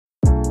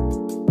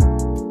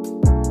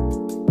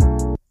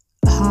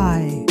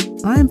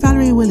I'm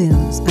Valerie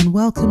Williams and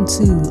welcome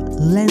to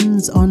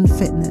Lens on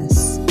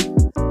Fitness,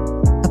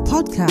 a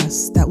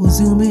podcast that will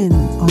zoom in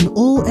on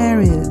all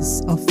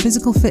areas of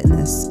physical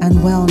fitness and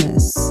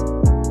wellness.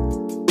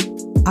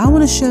 I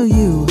want to show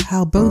you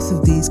how both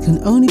of these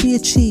can only be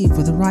achieved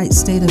with the right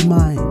state of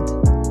mind.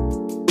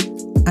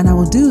 And I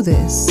will do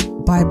this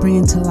by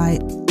bringing to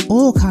light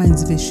all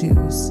kinds of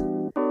issues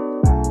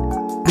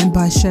and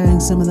by sharing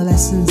some of the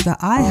lessons that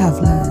I have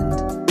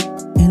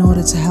learned in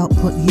order to help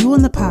put you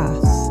on the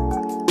path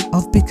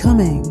of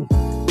becoming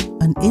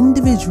an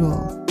individual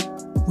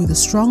with a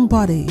strong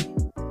body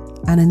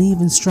and an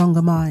even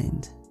stronger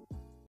mind.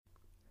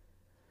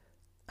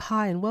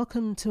 Hi, and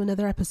welcome to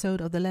another episode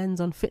of the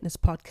Lens on Fitness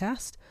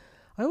podcast.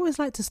 I always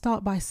like to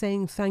start by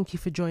saying thank you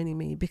for joining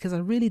me because I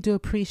really do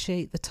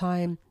appreciate the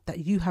time that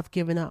you have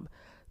given up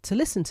to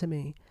listen to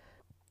me.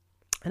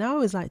 And I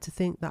always like to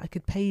think that I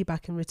could pay you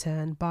back in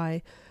return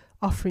by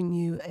offering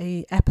you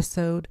an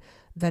episode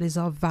that is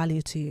of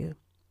value to you.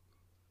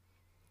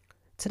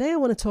 Today I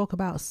want to talk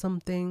about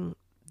something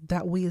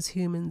that we as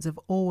humans have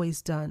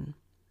always done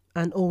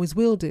and always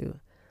will do,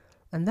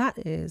 and that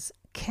is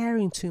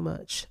caring too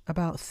much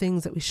about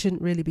things that we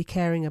shouldn't really be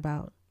caring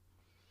about.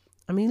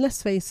 I mean,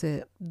 let's face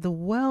it, the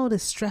world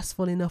is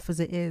stressful enough as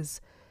it is,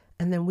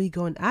 and then we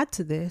go and add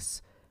to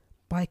this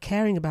by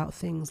caring about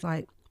things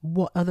like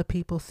what other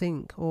people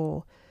think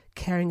or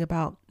caring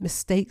about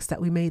mistakes that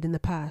we made in the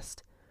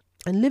past.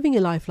 And living a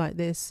life like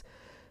this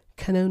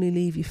can only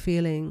leave you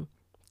feeling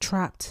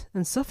trapped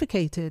and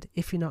suffocated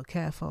if you're not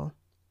careful.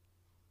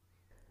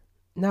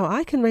 Now,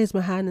 I can raise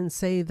my hand and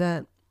say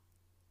that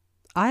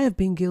I have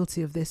been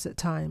guilty of this at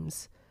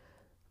times,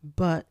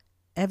 but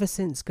ever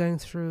since going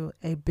through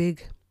a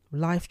big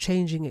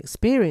life-changing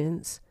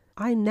experience,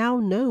 I now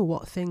know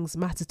what things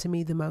matter to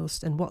me the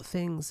most and what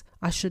things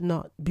I should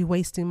not be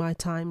wasting my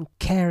time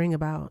caring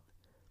about.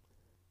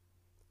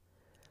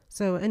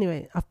 So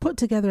anyway, I've put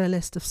together a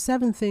list of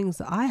 7 things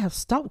that I have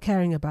stopped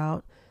caring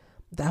about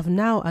that have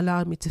now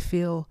allowed me to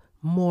feel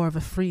more of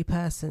a free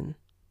person.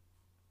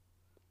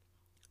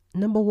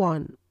 Number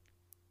 1,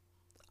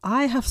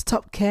 I have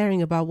stopped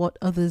caring about what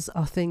others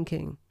are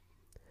thinking.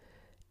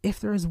 If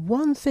there is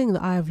one thing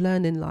that I have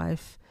learned in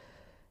life,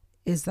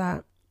 is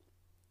that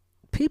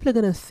people are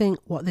going to think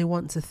what they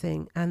want to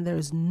think, and there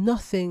is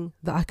nothing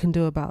that I can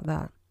do about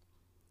that.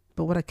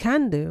 But what I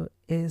can do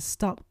is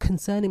stop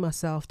concerning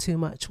myself too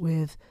much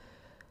with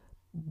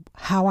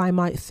how I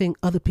might think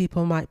other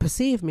people might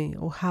perceive me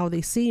or how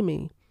they see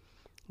me,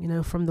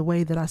 from the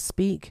way that I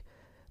speak,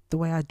 the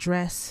way I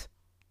dress,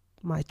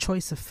 my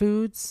choice of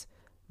foods,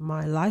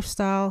 my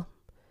lifestyle,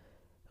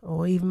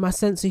 or even my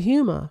sense of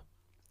humor.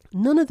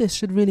 None of this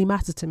should really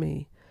matter to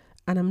me,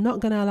 and I'm not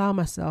going to allow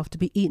myself to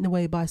be eaten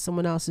away by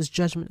someone else's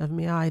judgment of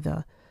me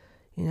either,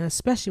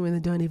 especially when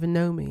they don't even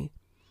know me.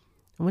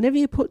 And whenever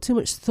you put too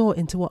much thought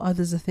into what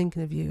others are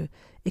thinking of you,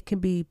 it can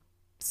be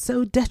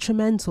so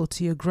detrimental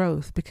to your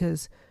growth,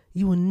 because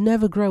you will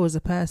never grow as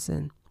a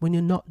person when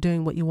you're not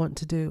doing what you want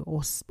to do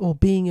or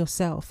being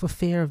yourself for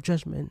fear of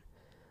judgment.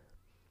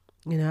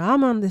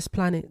 I'm on this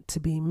planet to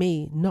be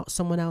me, not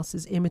someone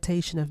else's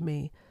imitation of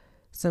me.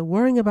 So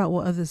worrying about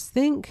what others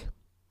think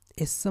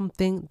is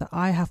something that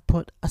I have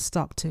put a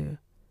stop to.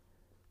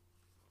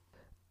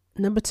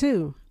 Number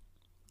 2,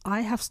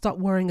 I have stopped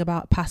worrying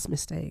about past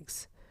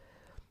mistakes.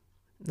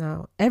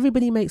 Now,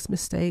 everybody makes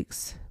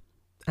mistakes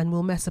and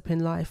will mess up in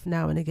life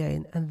now and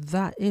again, and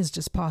that is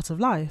just part of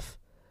life.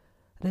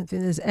 I don't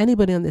think there's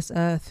anybody on this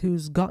earth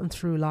who's gotten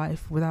through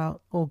life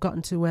without, or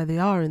gotten to where they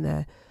are in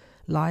their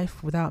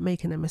life without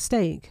making a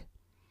mistake.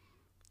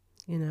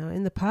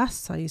 In the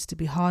past, I used to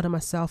be hard on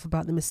myself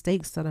about the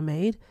mistakes that I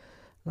made.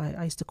 Like,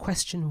 I used to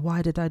question,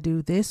 why did I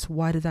do this?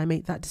 Why did I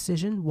make that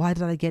decision? Why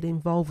did I get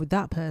involved with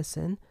that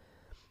person?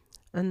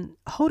 And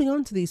holding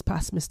on to these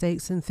past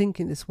mistakes and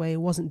thinking this way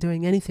wasn't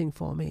doing anything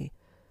for me,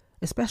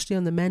 especially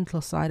on the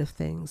mental side of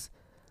things.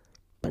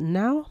 But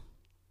now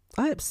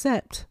I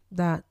accept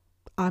that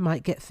I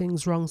might get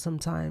things wrong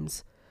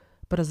sometimes,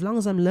 but as long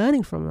as I'm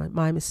learning from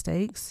my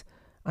mistakes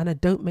and I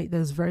don't make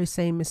those very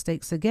same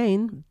mistakes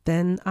again,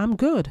 then I'm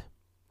good.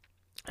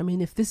 I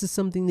mean, if this is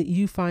something that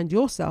you find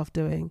yourself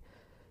doing,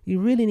 you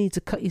really need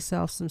to cut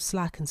yourself some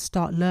slack and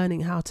start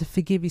learning how to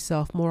forgive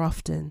yourself more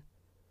often.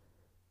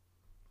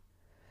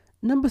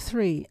 Number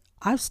 3,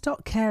 I've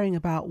stopped caring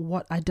about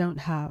what I don't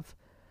have.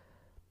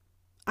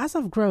 As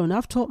I've grown,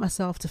 I've taught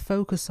myself to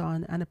focus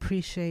on and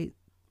appreciate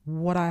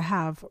what I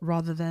have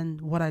rather than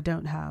what I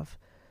don't have.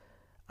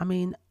 I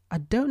mean, I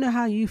don't know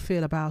how you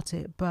feel about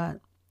it, but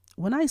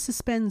when I used to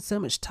spend so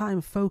much time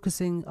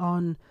focusing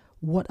on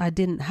what I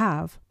didn't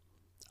have,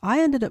 I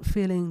ended up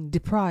feeling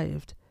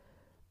deprived.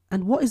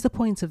 And what is the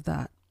point of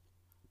that?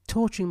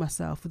 Torturing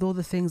myself with all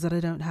the things that I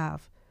don't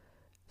have.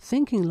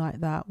 Thinking like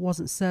that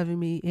wasn't serving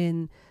me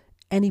in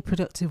any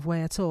productive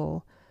way at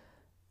all.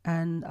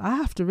 And I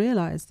have to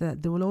realize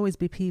that there will always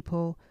be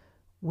people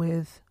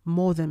with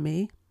more than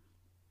me,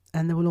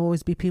 and there will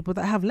always be people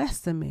that have less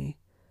than me.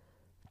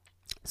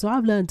 So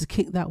I've learned to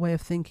kick that way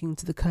of thinking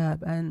to the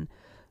curb and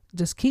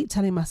just keep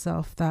telling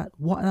myself that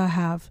what I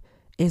have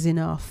is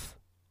enough.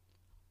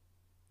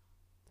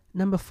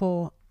 Number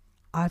 4,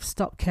 I've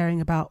stopped caring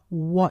about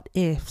what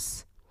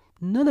ifs.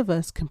 None of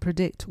us can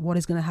predict what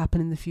is going to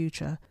happen in the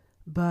future,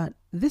 but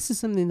this is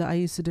something that I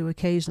used to do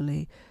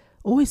occasionally,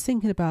 always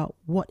thinking about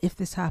what if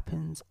this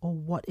happens or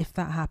what if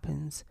that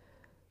happens.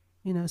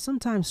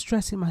 Sometimes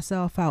stressing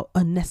myself out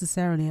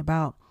unnecessarily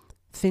about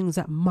things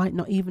that might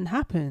not even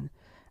happen.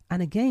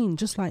 And again,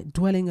 just like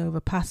dwelling over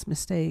past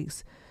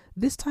mistakes,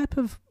 this type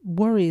of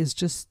worry is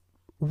just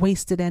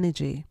wasted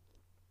energy.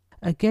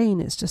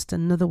 Again, it's just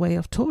another way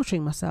of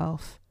torturing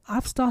myself.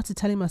 I've started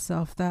telling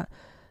myself that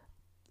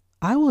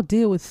I will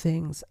deal with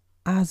things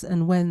as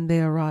and when they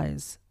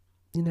arise.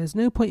 There's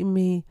no point in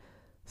me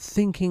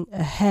thinking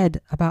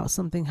ahead about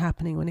something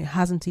happening when it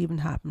hasn't even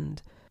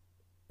happened.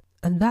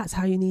 And that's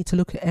how you need to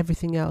look at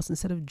everything else,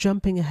 instead of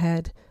jumping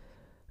ahead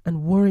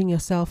and worrying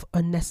yourself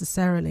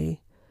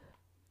unnecessarily.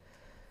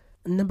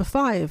 Number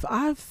 5,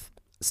 I've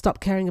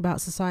stopped caring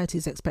about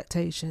society's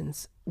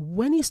expectations.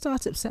 When you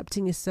start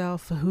accepting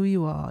yourself for who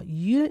you are,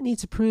 you don't need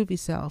to prove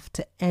yourself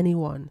to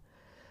anyone.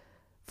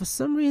 For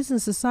some reason,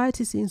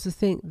 society seems to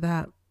think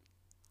that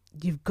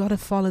you've got to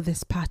follow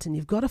this pattern.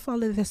 You've got to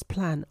follow this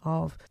plan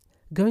of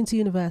going to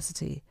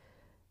university,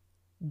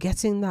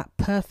 getting that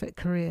perfect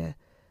career,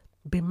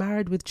 be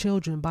married with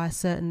children by a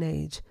certain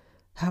age,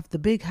 have the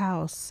big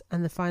house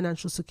and the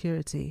financial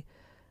security,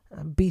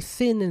 be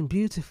thin and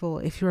beautiful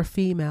if you're a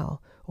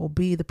female, or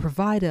be the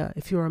provider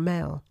if you're a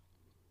male.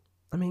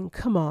 I mean,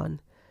 come on.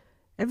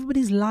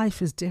 Everybody's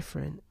life is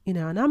different,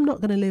 and I'm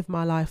not going to live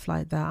my life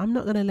like that. I'm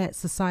not going to let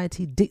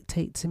society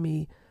dictate to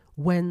me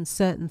when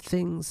certain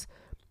things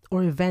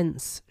or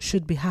events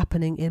should be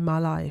happening in my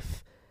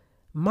life.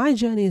 My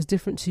journey is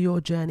different to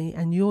your journey,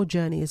 and your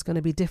journey is going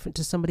to be different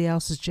to somebody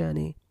else's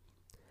journey.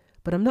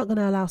 But I'm not going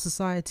to allow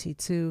society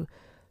to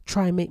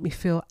try and make me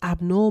feel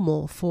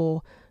abnormal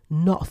for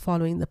not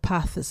following the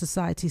path that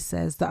society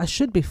says that I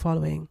should be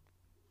following.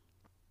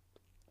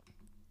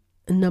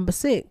 And number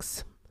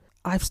 6,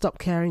 I've stopped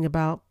caring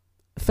about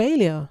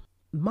failure.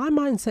 My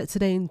mindset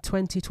today in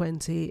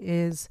 2020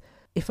 is,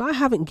 if I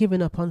haven't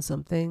given up on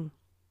something,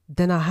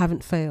 then I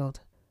haven't failed.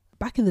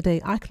 Back in the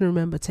day, I can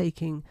remember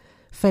taking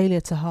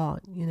failure to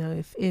heart.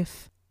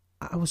 If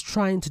I was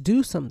trying to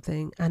do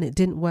something and it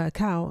didn't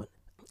work out,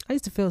 I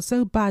used to feel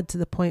so bad to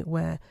the point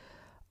where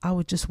I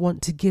would just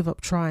want to give up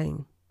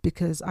trying,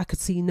 because I could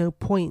see no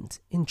point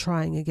in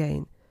trying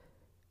again.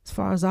 As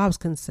far as I was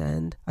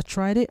concerned, I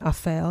tried it, I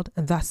failed,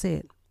 and that's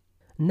it.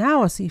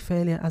 Now I see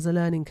failure as a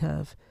learning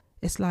curve.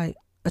 It's like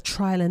a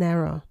trial and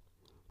error.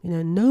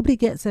 Nobody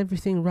gets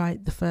everything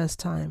right the first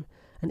time.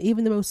 And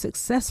even the most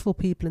successful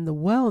people in the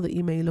world that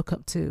you may look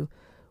up to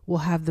will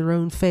have their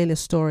own failure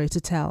story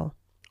to tell.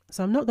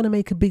 So I'm not going to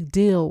make a big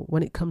deal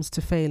when it comes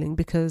to failing,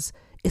 because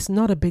it's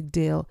not a big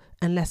deal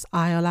unless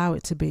I allow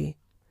it to be.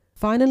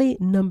 Finally,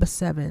 number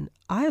 7,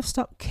 I have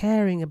stopped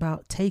caring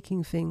about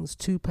taking things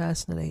too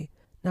personally.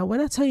 Now,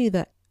 when I tell you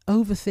that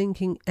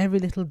overthinking every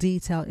little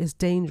detail is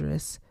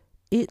dangerous,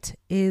 it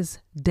is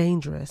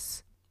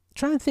dangerous.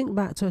 Try and think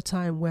back to a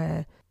time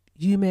where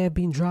you may have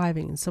been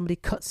driving and somebody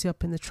cuts you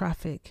up in the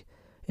traffic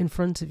in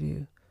front of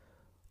you,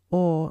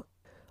 or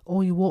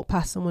you walk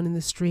past someone in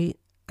the street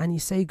and you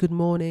say good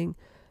morning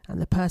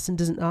and the person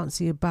doesn't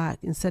answer you back.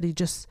 Instead,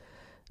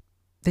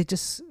 they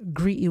just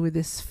greet you with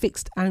this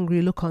fixed,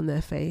 angry look on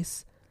their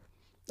face.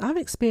 I've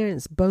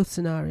experienced both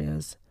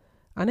scenarios,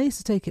 and I used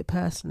to take it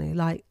personally,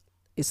 like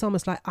it's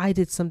almost like I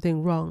did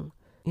something wrong.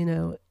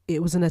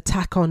 It was an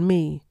attack on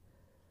me.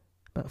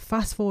 But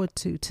fast forward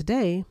to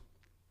today,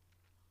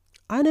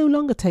 I no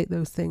longer take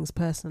those things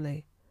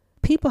personally.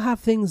 People have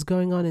things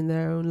going on in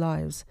their own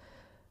lives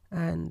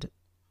and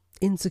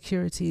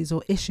insecurities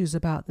or issues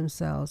about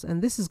themselves,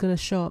 and this is going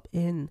to show up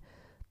in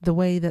the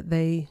way that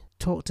they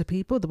talk to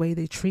people, the way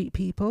they treat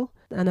people.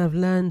 And I've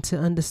learned to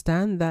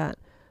understand that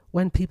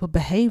when people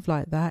behave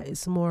like that,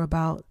 it's more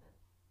about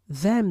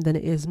them than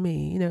it is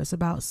me. It's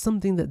about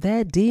something that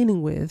they're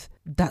dealing with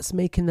that's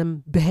making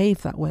them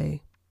behave that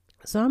way.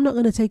 So I'm not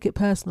going to take it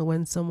personal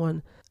when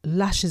someone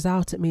lashes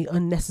out at me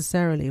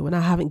unnecessarily when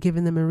I haven't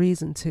given them a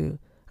reason to.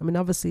 I mean,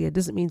 obviously, it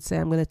doesn't mean to say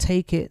I'm going to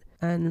take it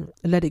and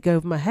let it go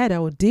over my head. I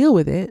will deal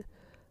with it,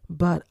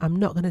 but I'm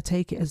not going to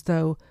take it as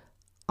though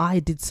I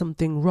did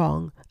something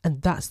wrong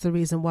and that's the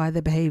reason why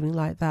they're behaving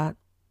like that.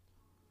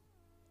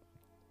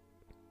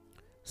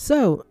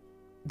 So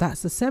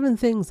that's the 7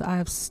 things that I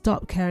have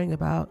stopped caring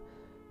about,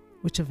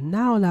 which have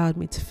now allowed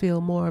me to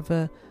feel more of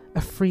a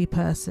free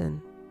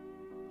person.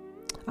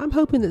 I'm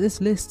hoping that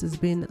this list has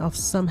been of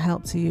some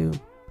help to you.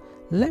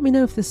 Let me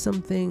know if there's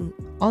something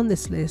on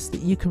this list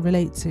that you can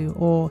relate to,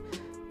 or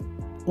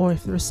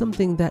if there is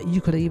something that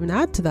you could even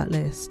add to that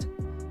list.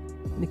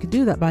 And you can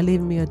do that by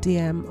leaving me a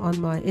DM on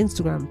my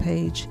Instagram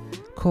page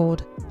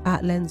called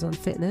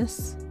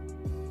 @LensOnFitness.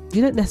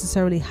 You don't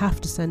necessarily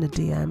have to send a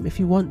DM. If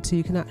you want to,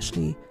 you can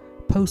actually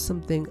post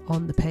something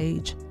on the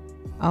page.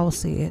 I'll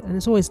see it. And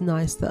it's always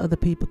nice that other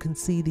people can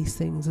see these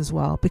things as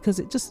well, because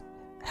it just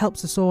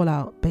helps us all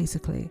out,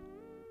 basically.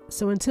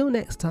 So until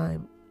next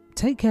time,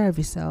 take care of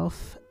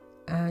yourself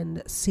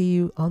and see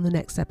you on the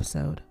next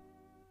episode.